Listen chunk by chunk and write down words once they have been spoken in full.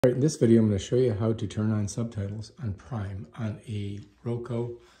All right, in this video, I'm going to show you how to turn on subtitles on Prime on a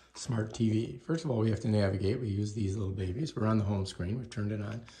Roku Smart TV. First of all, we have to navigate. We use these little babies. We're on the home screen. We've turned it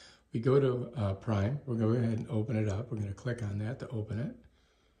on. We go to Prime. We're going to go ahead and open it up. We're going to click on that to open it.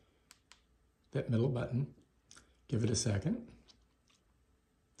 That middle button. Give it a second.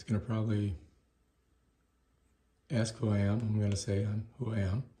 It's going to probably ask who I am. I'm going to say I'm who I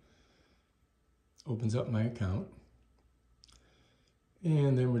am. Opens up my account.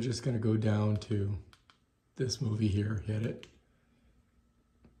 And then we're just going to go down to this movie here, hit it.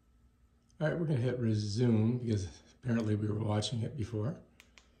 All right, we're going to hit resume because apparently we were watching it before.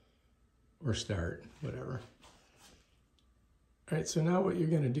 Or start, whatever. All right, so now what you're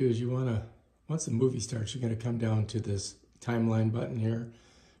going to do is you want to, once the movie starts, you're going to come down to this timeline button here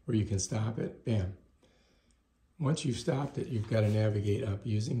where you can stop it. Bam. Once you've stopped it, you've got to navigate up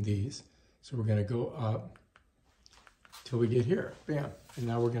using these. So we're going to go up till we get here, bam, and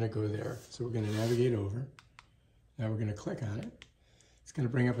now we're going to go there. So we're going to navigate over. Now we're going to click on it. It's going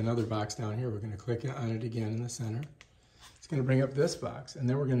to bring up another box down here. We're going to click on it again in the center. It's going to bring up this box, and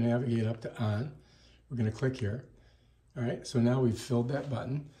then we're going to navigate up to on. We're going to click here. All right, so now we've filled that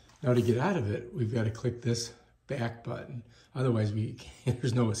button. Now to get out of it, we've got to click this back button. Otherwise,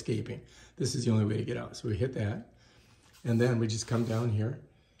 there's no escaping. This is the only way to get out. So we hit that, and then we just come down here,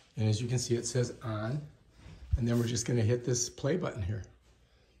 and as you can see, it says on. And then we're just going to hit this play button here.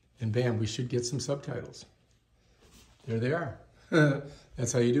 And bam, we should get some subtitles. There they are.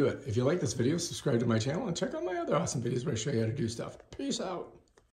 That's how you do it. If you like this video, subscribe to my channel and check out my other awesome videos where I show you how to do stuff. Peace out.